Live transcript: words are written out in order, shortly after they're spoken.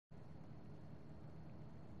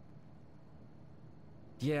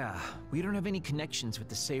Yeah, we don't have any connections with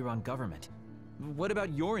the Seiran government. What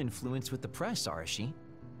about your influence with the press, Arashi?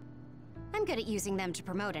 I'm good at using them to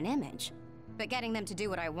promote an image. But getting them to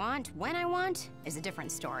do what I want, when I want, is a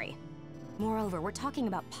different story. Moreover, we're talking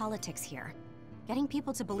about politics here. Getting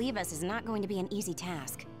people to believe us is not going to be an easy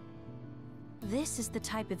task. This is the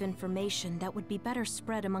type of information that would be better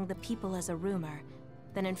spread among the people as a rumor,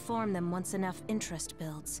 than inform them once enough interest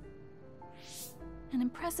builds. An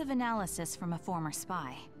impressive analysis from a former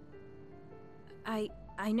spy.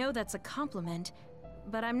 I know that's a compliment,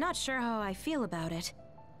 but I'm not sure how I feel about it.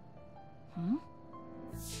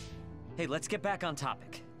 Hey, let's get back on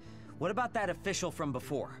topic. What about that official from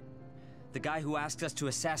before? The guy who asked us to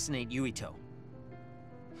assassinate Yuito?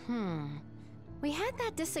 We had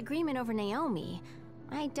that disagreement over Naomi.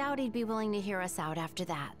 I doubt he'd be willing to hear us out after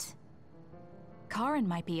that. Karin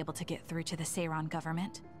might be able to get through to the Seiran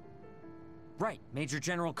government. Right, Major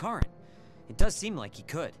General Karin. It does seem like he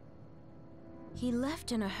could. He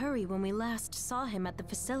left in a hurry when we last saw him at the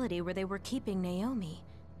facility where they were keeping Naomi.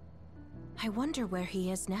 I wonder where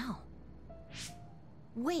he is now.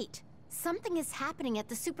 Wait, something is happening at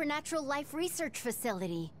the Supernatural Life Research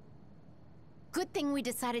Facility. Good thing we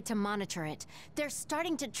decided to monitor it. They're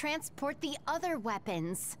starting to transport the other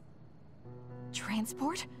weapons.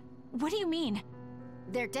 Transport? What do you mean?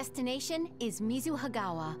 Their destination is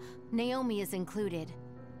Mizuhagawa. Naomi is included.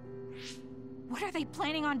 What are they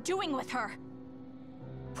planning on doing with her?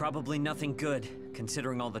 Probably nothing good,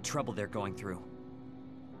 considering all the trouble they're going through.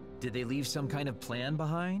 Did they leave some kind of plan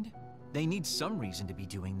behind? They need some reason to be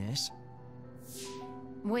doing this.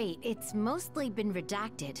 Wait, it's mostly been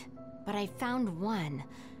redacted, but I found one.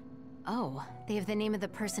 Oh, they have the name of the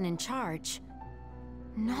person in charge.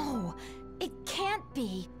 No, it can't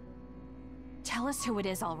be. Tell us who it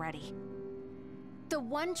is already. The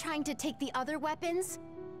one trying to take the other weapons?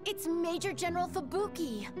 It's Major General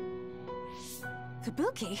Fubuki.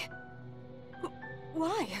 Fubuki?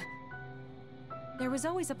 Why? There was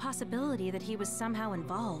always a possibility that he was somehow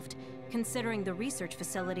involved, considering the research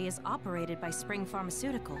facility is operated by Spring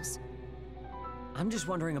Pharmaceuticals. I'm just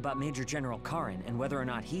wondering about Major General Karin and whether or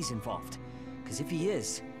not he's involved. Because if he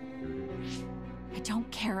is... I don't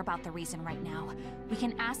care about the reason right now. We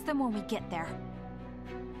can ask them when we get there.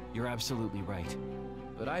 You're absolutely right.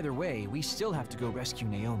 But either way, we still have to go rescue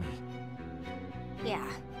Naomi. Yeah.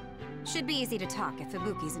 Should be easy to talk if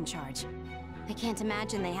Fubuki's in charge. I can't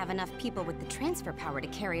imagine they have enough people with the transfer power to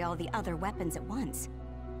carry all the other weapons at once.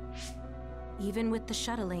 Even with the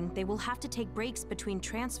shuttling, they will have to take breaks between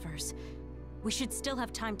transfers. We should still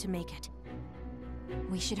have time to make it.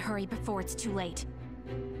 We should hurry before it's too late.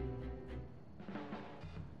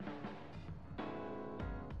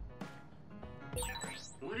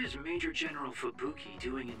 What is Major General Fubuki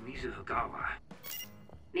doing in Mizuhagawa?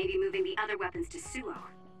 Maybe moving the other weapons to Suo.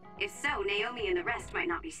 If so, Naomi and the rest might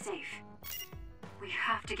not be safe. We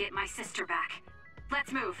have to get my sister back.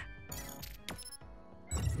 Let's move.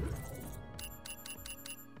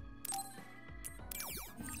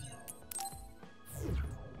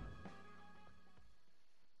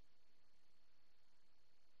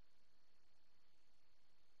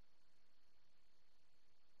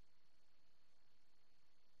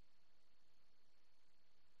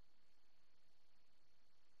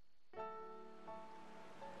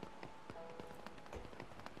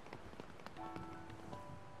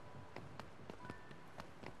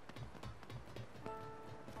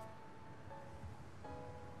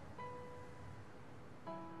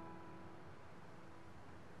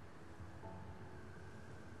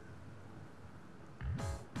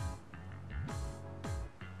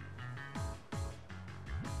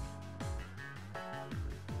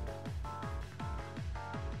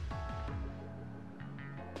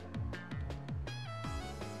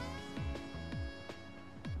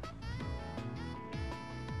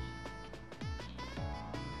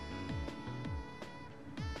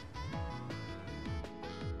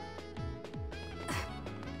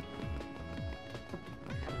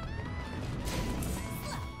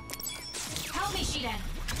 It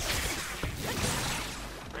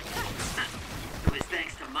was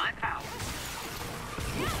thanks to my power.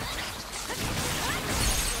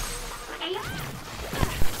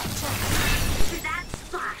 To that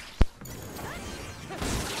spot.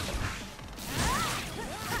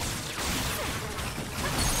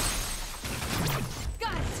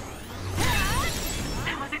 Got it.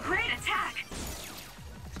 That was a great attack.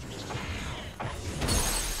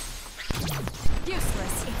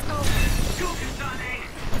 Useless. It's over. Go,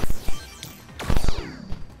 Kasane!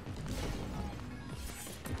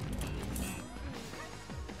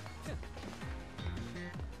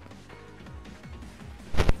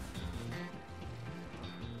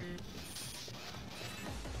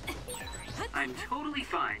 I'm totally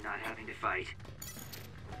fine not having to fight.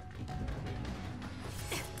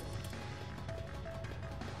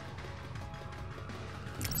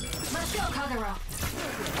 Let's go, Kagero.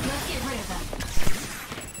 Let's get rid of them.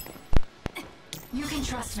 You can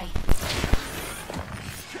trust me.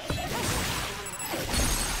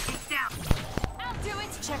 It's down. I'll do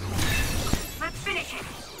it. Check me. Let's finish it.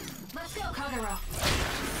 Let's go, Kagero.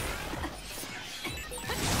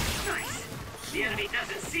 Nice. The enemy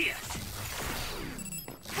doesn't see us.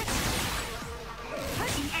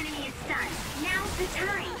 The enemy is stunned. Now's the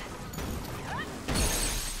time.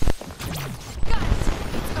 Got it.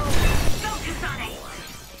 It's over. Go, Kasane.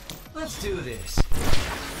 Let's do this.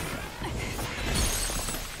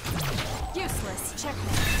 Useless. Check me.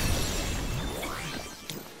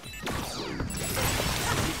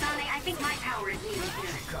 Kasane, I think my power is needed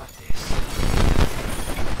here. Got this.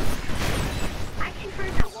 I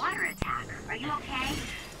confirmed a water attack. Are you okay?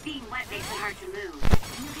 Being wet makes it hard to move.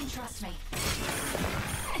 You can trust me.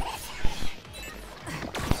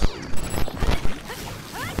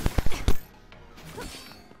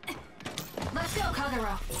 Let's go,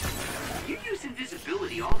 Kagero. You use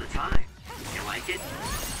invisibility all the time. You like it?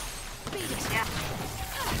 Yeah.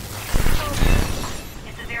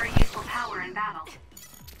 It's a very useful power in battle.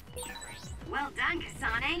 Well done,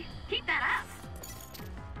 Kasane. Keep that up.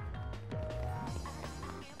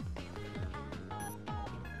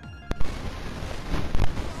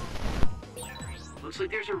 Looks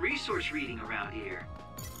like there's a resource reading around here.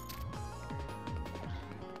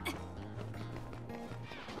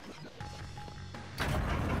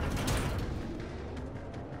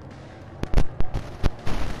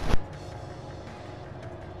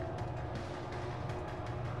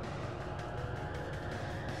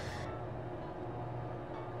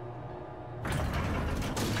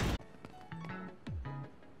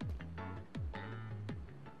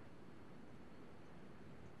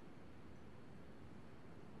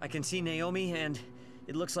 I can see Naomi, and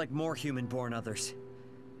it looks like more human-born others.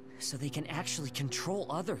 So they can actually control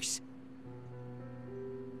others.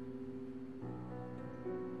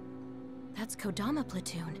 That's Kodama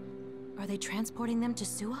platoon. Are they transporting them to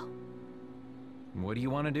Suo? What do you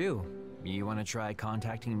want to do? You want to try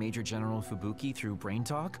contacting Major General Fubuki through Brain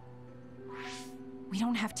Talk? We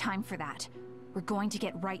don't have time for that. We're going to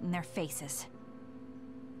get right in their faces.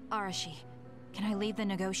 Arashi, can I leave the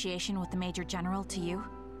negotiation with the Major General to you?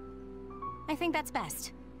 I think that's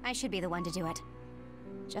best. I should be the one to do it.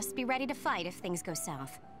 Just be ready to fight if things go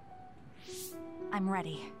south. I'm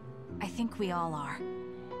ready. I think we all are.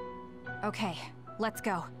 Okay, let's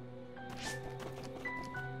go.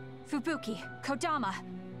 Fubuki, Kodama,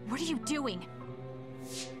 what are you doing?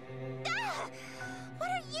 Ah! What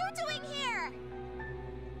are you doing here?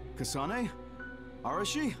 Kasane?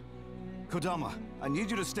 Arashi? Kodama, I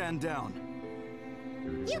need you to stand down.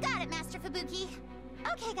 You got it, Master Fubuki.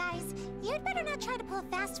 Okay, guys, you'd better not try to pull a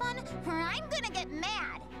fast one, or I'm gonna get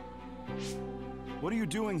mad. What are you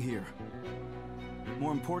doing here?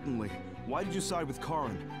 More importantly, why did you side with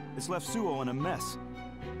Karin? It's left Suo in a mess.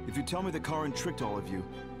 If you tell me that Karin tricked all of you,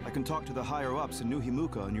 I can talk to the higher-ups in New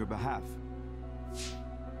Himuka on your behalf.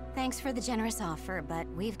 Thanks for the generous offer, but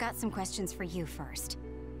we've got some questions for you first.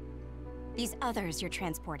 These others you're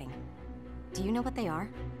transporting, do you know what they are?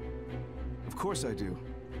 Of course I do.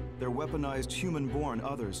 They're weaponized human-born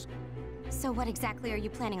others. So what exactly are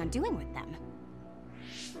you planning on doing with them?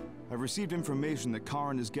 I've received information that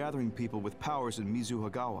Karin is gathering people with powers in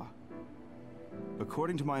Mizuhagawa.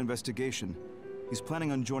 According to my investigation, he's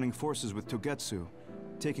planning on joining forces with Togetsu,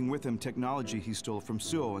 taking with him technology he stole from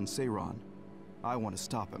Suo and Seiran. I want to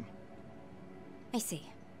stop him. I see.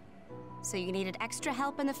 So you needed extra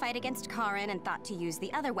help in the fight against Karin and thought to use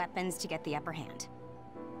the other weapons to get the upper hand.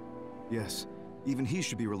 Yes, even he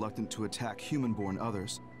should be reluctant to attack human-born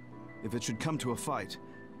others. If it should come to a fight,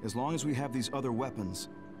 as long as we have these other weapons...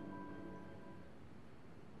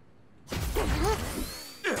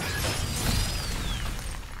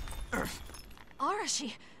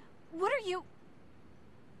 Arashi, what are you...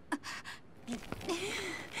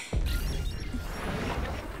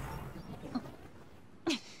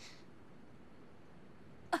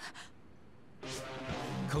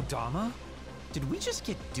 Kodama? Did we just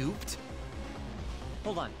get duped?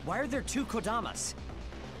 Hold on, why are there two Kodamas?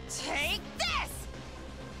 Take this!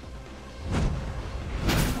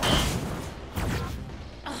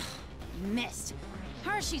 Ugh, missed.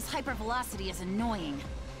 Arashi's hypervelocity is annoying.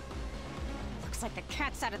 Looks like the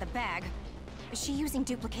cat's out of the bag. Is she using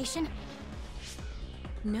duplication?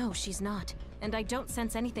 No, she's not. And I don't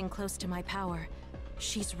sense anything close to my power.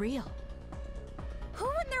 She's real. Who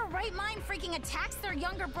in their right mind freaking attacks their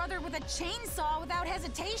younger brother with a chainsaw without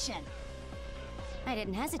hesitation? I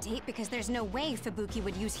didn't hesitate because there's no way Fubuki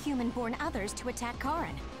would use human-born others to attack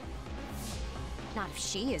Karin. Not if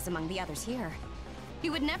she is among the others here. He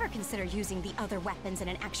would never consider using the other weapons in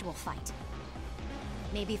an actual fight.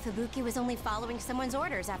 Maybe Fubuki was only following someone's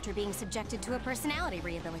orders after being subjected to a personality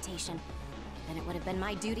rehabilitation. Then it would have been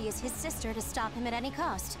my duty as his sister to stop him at any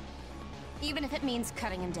cost. Even if it means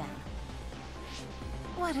cutting him down.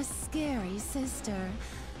 What a scary sister.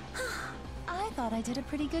 I thought I did a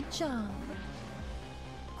pretty good job.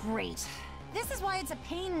 Great. This is why it's a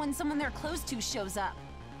pain when someone they're close to shows up.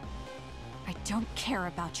 I don't care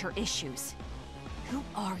about your issues. Who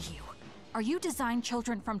are you? Are you design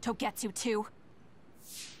children from Togetsu too?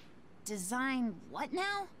 Design what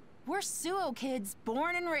now? We're Suo kids,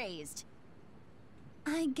 born and raised.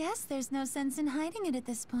 I guess there's no sense in hiding it at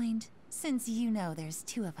this point, since you know there's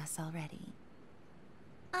two of us already.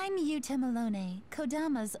 I'm Yuta Malone,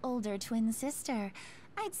 Kodama's older twin sister.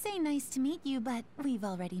 I'd say nice to meet you, but we've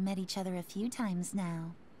already met each other a few times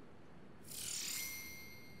now.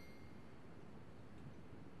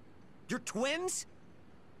 You're twins?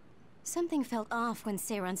 Something felt off when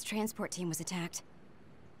Seiron's transport team was attacked.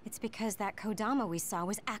 It's because that Kodama we saw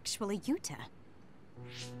was actually Yuta.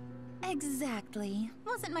 Exactly.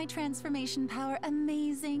 Wasn't my transformation power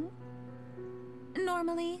amazing?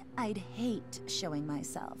 Normally, I'd hate showing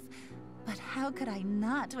myself. But how could I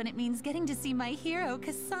not when it means getting to see my hero,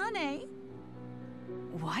 Kasane?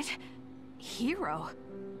 What? Hero?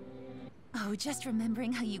 Oh, just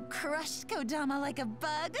remembering how you crushed Kodama like a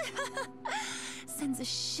bug sends a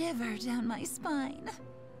shiver down my spine.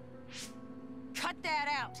 Cut that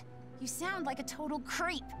out! You sound like a total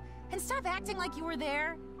creep. And stop acting like you were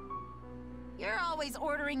there. You're always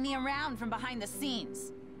ordering me around from behind the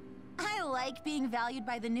scenes. I like being valued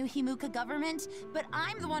by the new Himuka government, but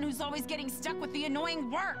I'm the one who's always getting stuck with the annoying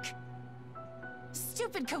work.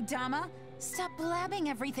 Stupid Kodama! Stop blabbing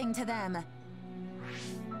everything to them.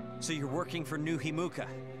 So you're working for New Himuka.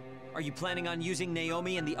 Are you planning on using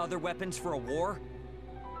Naomi and the other weapons for a war?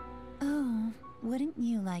 Oh, wouldn't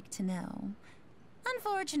you like to know?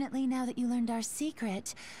 Unfortunately, now that you learned our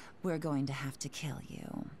secret, we're going to have to kill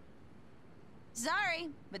you. Sorry,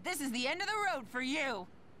 but this is the end of the road for you.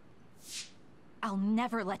 I'll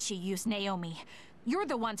never let you use Naomi. You're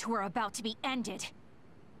the ones who are about to be ended.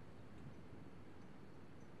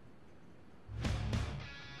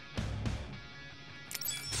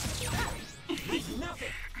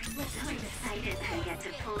 I'm so excited to get to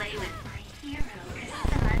play with my hero,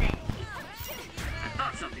 Kasane. I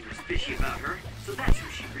thought something was fishy about her, so that's who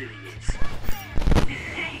she really is.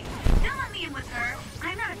 Hey, don't let me in with her.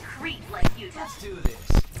 I'm not a creep like you. Let's do this.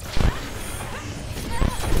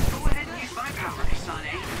 Go ahead and use my power,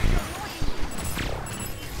 Kasane.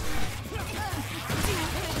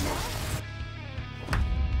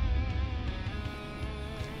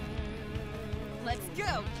 Let's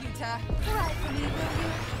go, Yuta. Right for me, will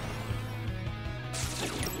you?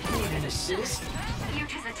 Need an assist?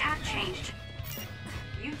 Yuta's attack changed.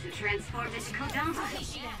 Yuta transformed into Kodama.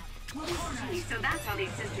 So that's how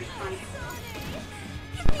these sisters fight.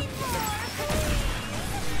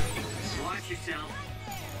 Watch yourself.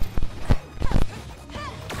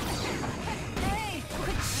 Hey,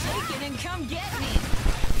 quit shaking and come get me.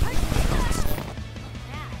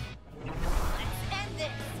 Let's end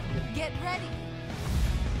this. Get ready.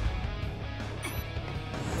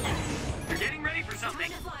 You're getting ready for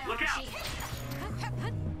something. Look out.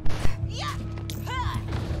 Yeah.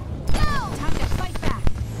 Go. Time to fight back.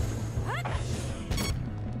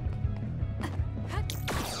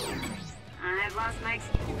 I've lost my...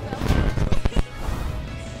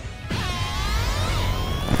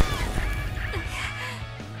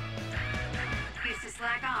 Used to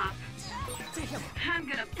slack off. I'm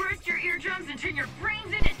gonna burst your eardrums and turn your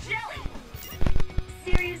brains into jelly!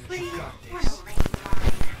 Seriously? What a lame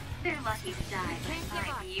line. They're lucky to die by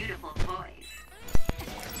my beautiful voice.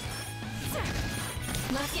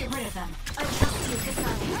 Let's get rid of them. I trust you,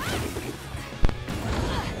 Kasane.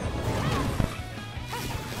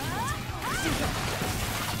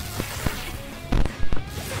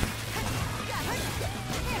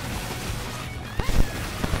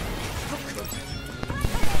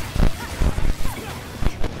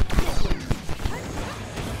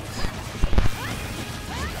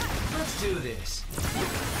 Let's do this.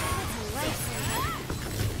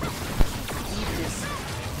 Eat this.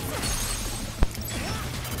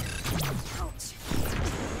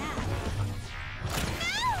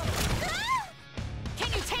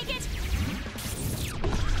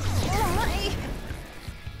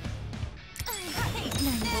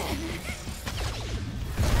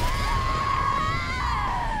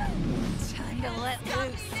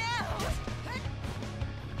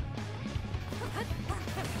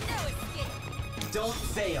 Don't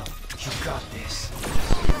fail. You got this.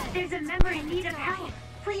 There's a member in need of help.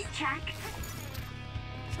 Please check.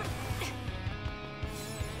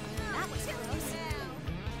 That was close.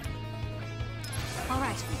 All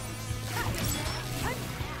right.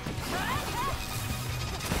 I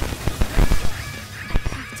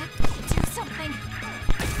have to do something.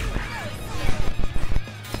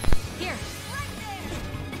 Here.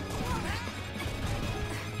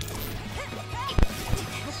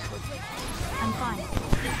 I'm fine.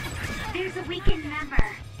 There's a weakened member.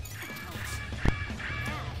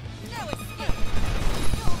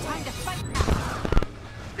 Time to fight.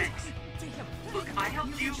 Thanks. Look, I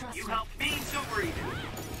helped you, you helped me, so we're even.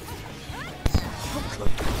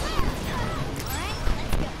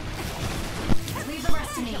 Leave the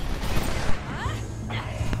rest to me.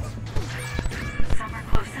 Some are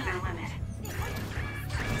close to their limit.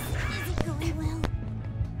 Is it going well?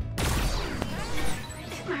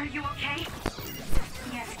 Are you okay?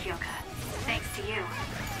 Yes, Kyoka. Thanks to you.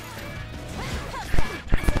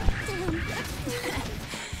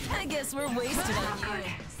 I guess we're wasted on Oh, good.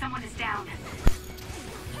 Someone is down.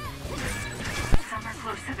 Some are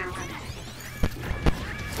close to their limit.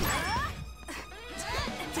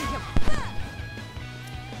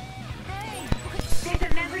 There's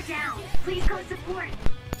a member down. Please go support.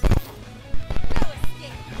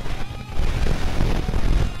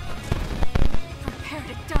 Prepare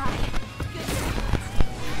to die.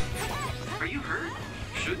 Are you hurt?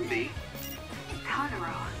 Shouldn't be.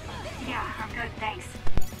 Totoro. Yeah, I'm good, thanks.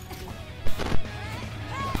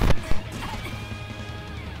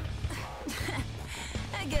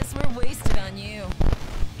 I guess we're wasted on you.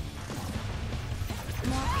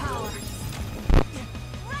 More power.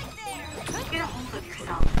 Get a hold of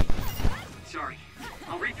yourself. Sorry.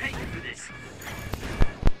 I'll repay you for this.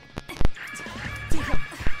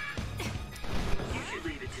 You should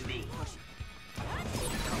leave it to me.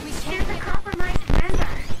 There's a compromised member.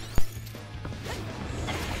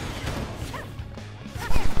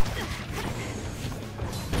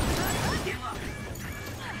 Give up.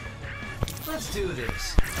 Let's do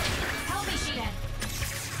this. Help me, Shiden.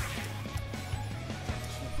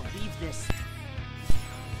 Can't believe this.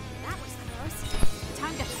 That was close.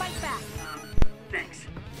 Time to fight back. Thanks.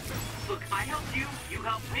 Look, I helped you, you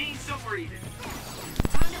helped me, so we're even.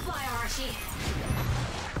 Time to fly, Arashi.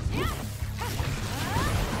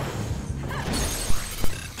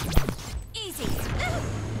 Easy.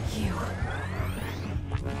 You.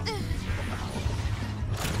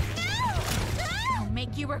 I'll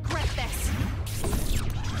make you regret this.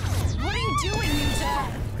 What are you doing, Yuta?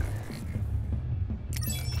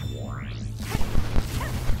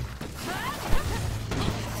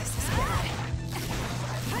 This is bad.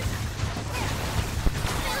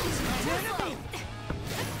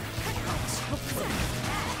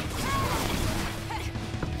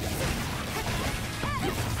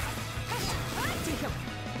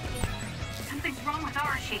 Something's wrong with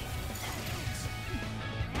Arashi.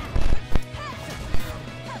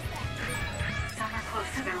 Some are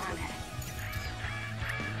close to their limit.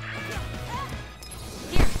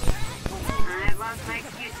 I've lost my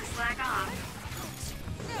excuse to slack off.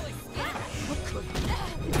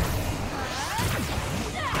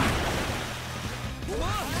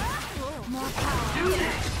 More power. Do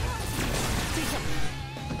this!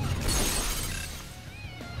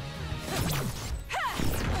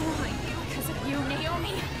 Because of you,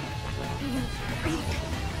 Naomi. You freak.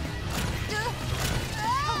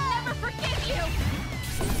 I'll never forgive you.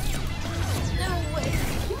 No way.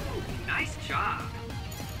 Nice job.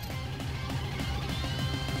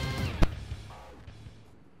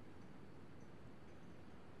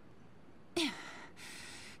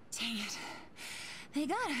 Dang it. They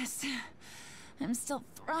got us. I'm still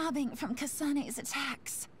throbbing from Kasane's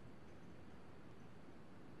attacks.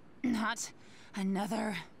 Not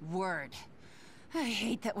another word. I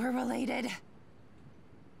hate that we're related.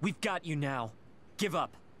 We've got you now. Give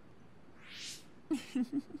up.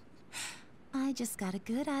 I just got a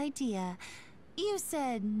good idea. You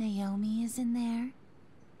said Naomi is in there?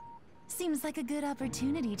 Seems like a good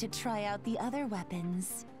opportunity to try out the other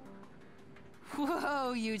weapons.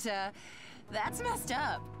 Whoa, Yuta. That's messed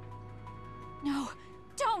up. No,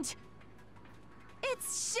 don't.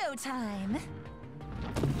 It's showtime.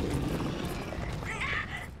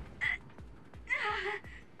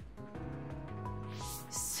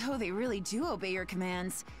 So they really do obey your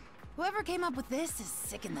commands. Whoever came up with this is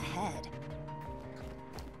sick in the head.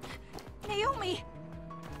 Naomi!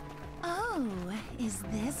 Oh, is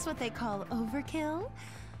this what they call overkill?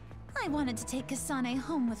 I wanted to take Kasane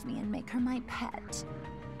home with me and make her my pet.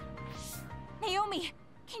 Naomi!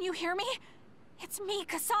 Can you hear me? It's me,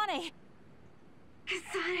 Kasane!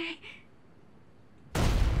 Kasane!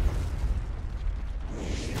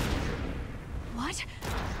 What?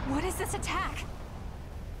 What is this attack?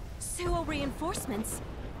 Suo reinforcements?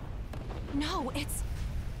 No, it's...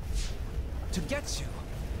 Togetsu!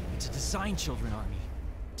 It's a Design Children army.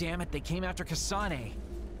 Damn it, they came after Kasane.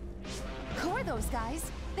 Who are those guys?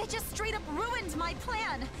 They just straight up ruined my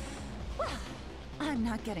plan! Well, I'm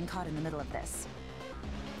not getting caught in the middle of this.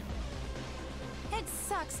 It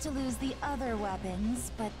sucks to lose the other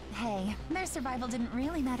weapons, but hey, their survival didn't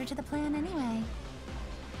really matter to the plan anyway.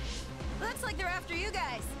 Looks like they're after you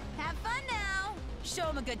guys. Have fun now! Show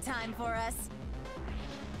them a good time for us.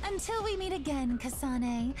 Until we meet again,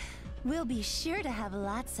 Kasane, we'll be sure to have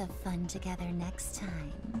lots of fun together next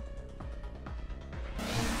time.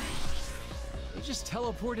 They just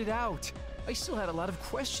teleported out. I still had a lot of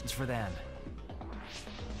questions for them.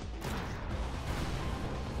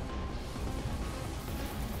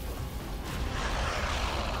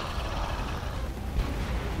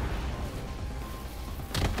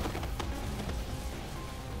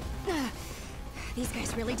 These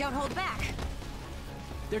guys really don't hold back.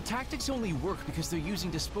 Their tactics only work because they're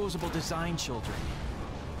using disposable Design Children.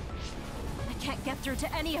 I can't get through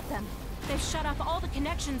to any of them. They've shut off all the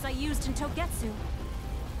connections I used in Togetsu.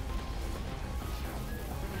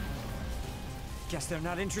 Guess they're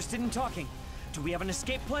not interested in talking. Do we have an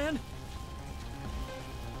escape plan?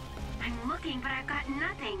 I'm looking, but I've got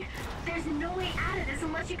nothing. There's no way out of this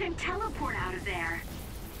unless you can teleport out of there.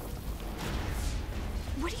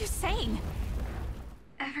 What are you saying?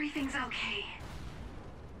 Everything's okay.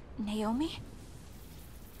 Naomi?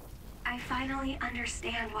 I finally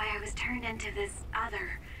understand why I was turned into this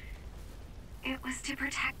other. It was to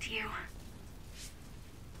protect you.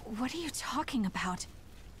 What are you talking about?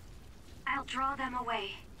 I'll draw them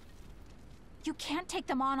away. You can't take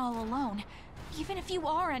them on all alone, even if you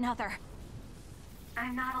are another.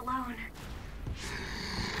 I'm not alone.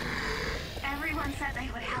 Everyone said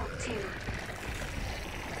they would help too.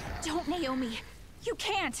 Don't, Naomi. You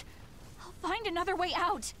can't. I'll find another way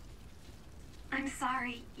out. I'm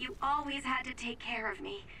sorry. You always had to take care of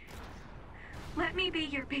me. Let me be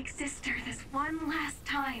your big sister this one last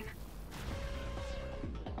time.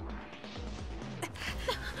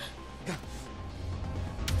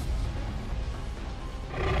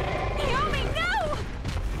 Naomi, no!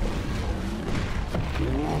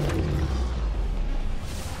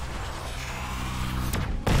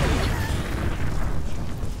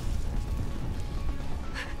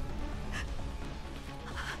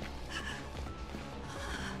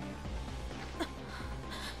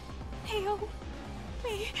 Naomi.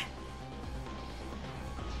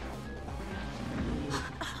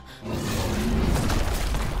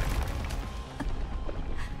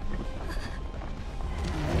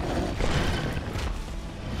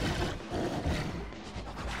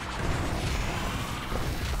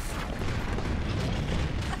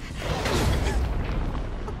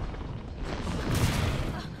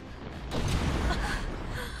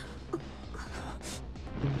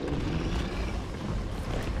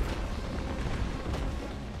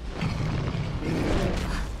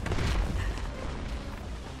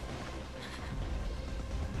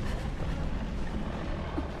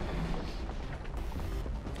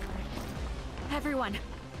 Everyone,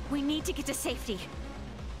 we need to get to safety.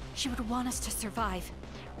 She would want us to survive.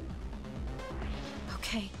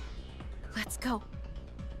 Okay, let's go.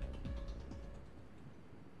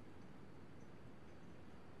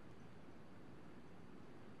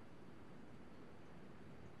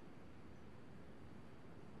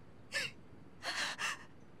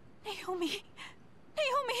 Naomi!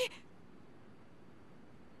 Naomi!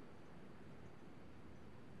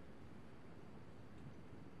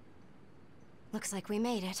 Looks like we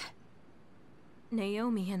made it.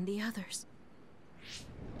 Naomi and the others.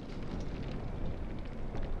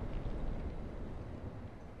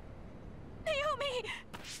 Naomi!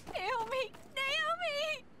 Naomi!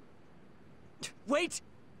 Naomi! Wait!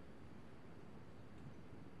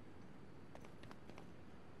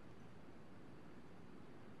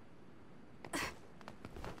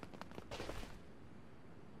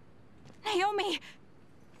 Naomi!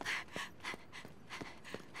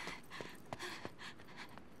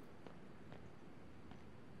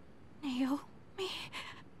 Naomi?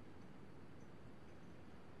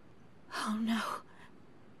 Oh no.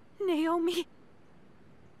 Naomi?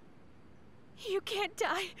 You can't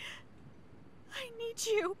die. I need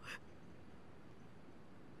you.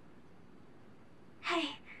 Hey,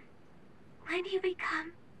 when do you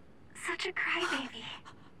become such a crybaby?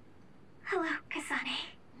 Hello, Kasane.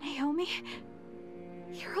 Naomi?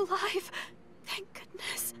 You're alive. Thank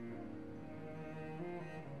goodness.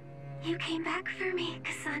 You came back for me,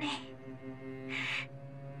 Kasane.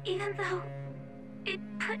 Even though it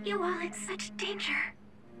put you all in such danger.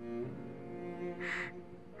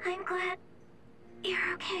 I'm glad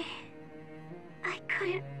you're okay. I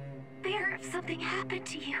couldn't bear if something happened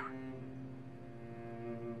to you.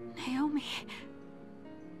 Naomi,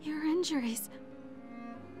 your injuries.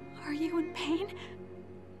 Are you in pain?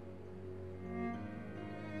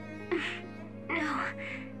 No,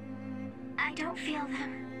 I don't feel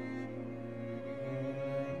them.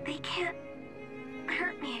 They can't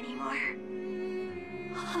hurt me anymore.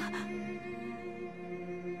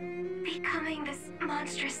 Becoming this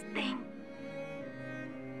monstrous thing.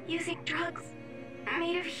 Using drugs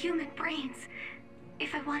made of human brains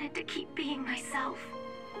if I wanted to keep being myself.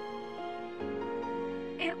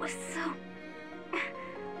 It was so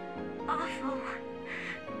awful.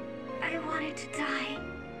 I wanted to die.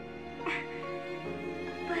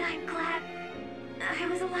 But I'm glad I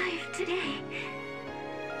was alive today.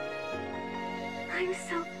 I'm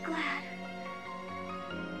so glad.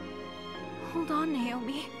 Hold on,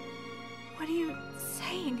 Naomi. What are you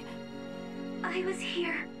saying? I was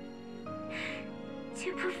here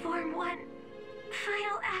to perform one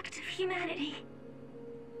final act of humanity.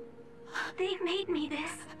 They made me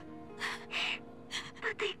this,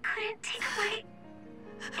 but they couldn't take away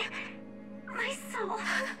my soul.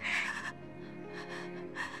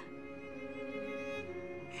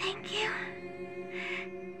 Thank you,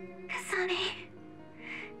 Kasane,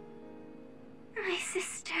 my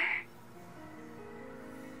sister.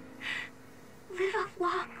 Live a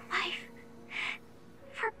long life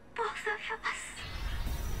for both of us.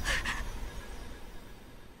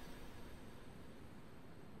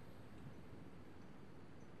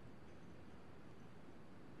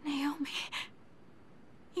 Naomi,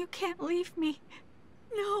 you can't leave me.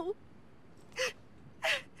 No.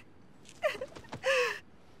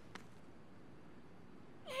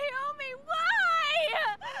 Naomi, why?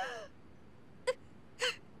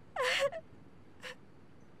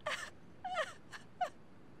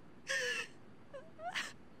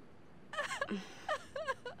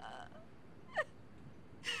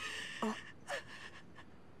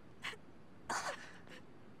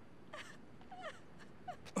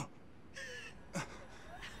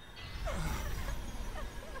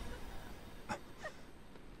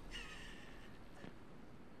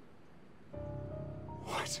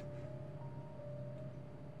 What?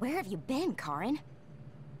 Where have you been, Karin?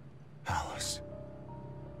 Alice.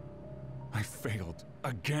 I failed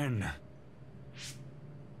again.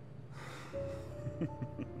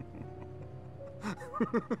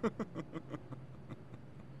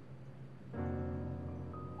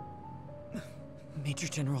 Major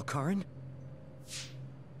General Karin?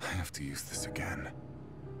 I have to use this again.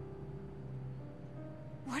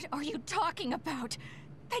 What are you talking about?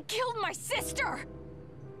 They killed my sister!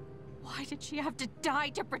 Why did she have to die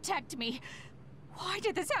to protect me? Why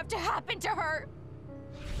did this have to happen to her?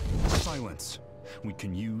 Silence. We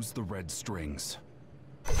can use the red strings.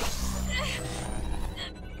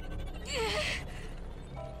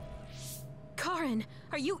 Karin,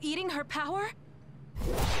 are you eating her power?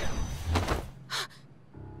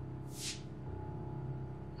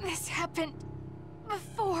 This happened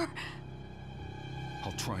before.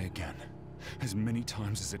 I'll try again. As many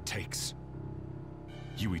times as it takes.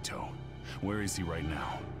 Yuito, where is he right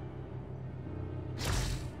now?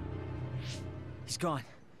 He's gone.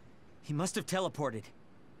 He must have teleported.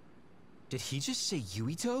 Did he just say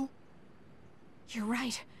Yuito? You're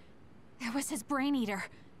right. It was his brain eater.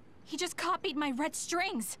 He just copied my red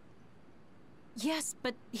strings. Yes,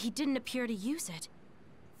 but he didn't appear to use it.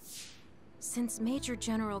 Since Major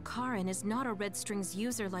General Karin is not a Red Strings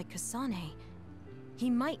user like Kasane, he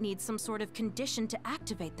might need some sort of condition to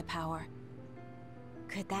activate the power.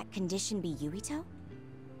 Could that condition be Yuito?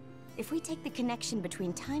 If we take the connection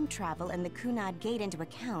between time travel and the Kunad Gate into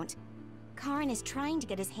account, Karin is trying to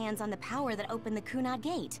get his hands on the power that opened the Kunad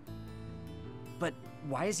Gate. But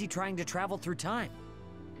why is he trying to travel through time?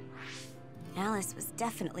 Alice was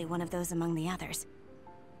definitely one of those among the others.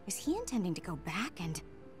 Is he intending to go back and...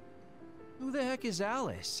 Who the heck is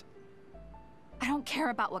Alice? I don't care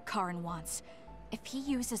about what Karin wants. If he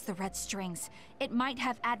uses the red strings, it might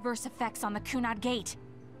have adverse effects on the Kunad Gate.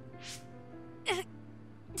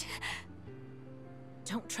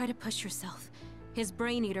 Don't try to push yourself. His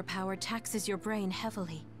brain eater power taxes your brain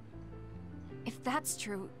heavily. If that's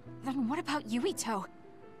true, then what about Yuito?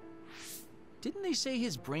 Didn't they say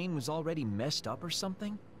his brain was already messed up or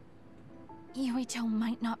something? Yuito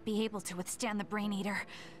might not be able to withstand the brain eater.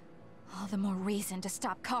 All the more reason to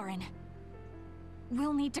stop Karin.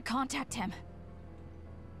 We'll need to contact him.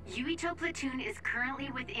 Yuito Platoon is currently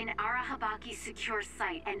within Arahabaki's secure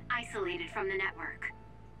site and isolated from the network.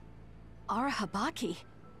 Arahabaki?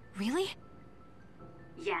 Really?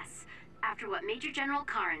 Yes. After what Major General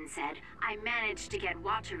Karin said, I managed to get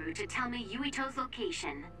Wataru to tell me Yuito's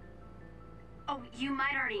location. Oh, you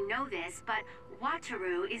might already know this, but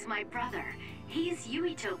Wataru is my brother. He's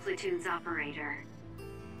Yuito Platoon's operator.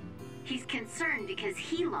 He's concerned because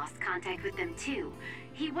he lost contact with them too.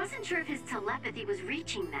 He wasn't sure if his telepathy was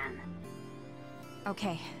reaching them.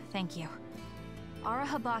 Okay, thank you.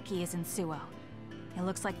 Arahabaki is in Suo. It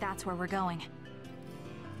looks like that's where we're going.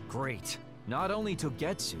 Great. Not only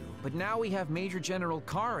Togetsu, but now we have Major General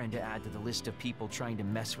Karin to add to the list of people trying to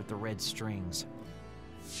mess with the red strings.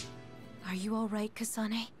 Are you alright,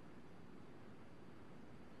 Kasane?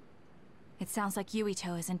 It sounds like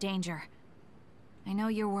Yuito is in danger. I know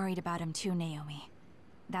you're worried about him too, Naomi.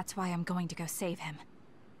 That's why I'm going to go save him.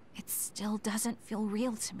 It still doesn't feel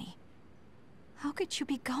real to me. How could you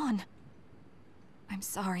be gone? I'm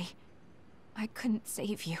sorry. I couldn't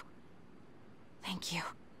save you. Thank you.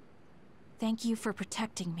 Thank you for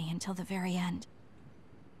protecting me until the very end.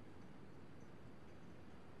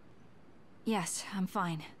 Yes, I'm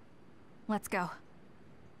fine. Let's go.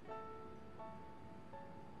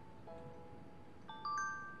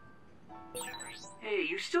 Hey,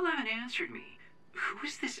 you still haven't answered me. Who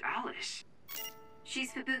is this Alice?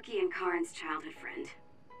 She's Fubuki and Karin's childhood friend,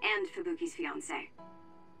 and Fubuki's fiancée.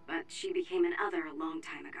 But she became an other a long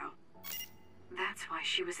time ago. That's why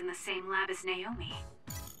she was in the same lab as Naomi.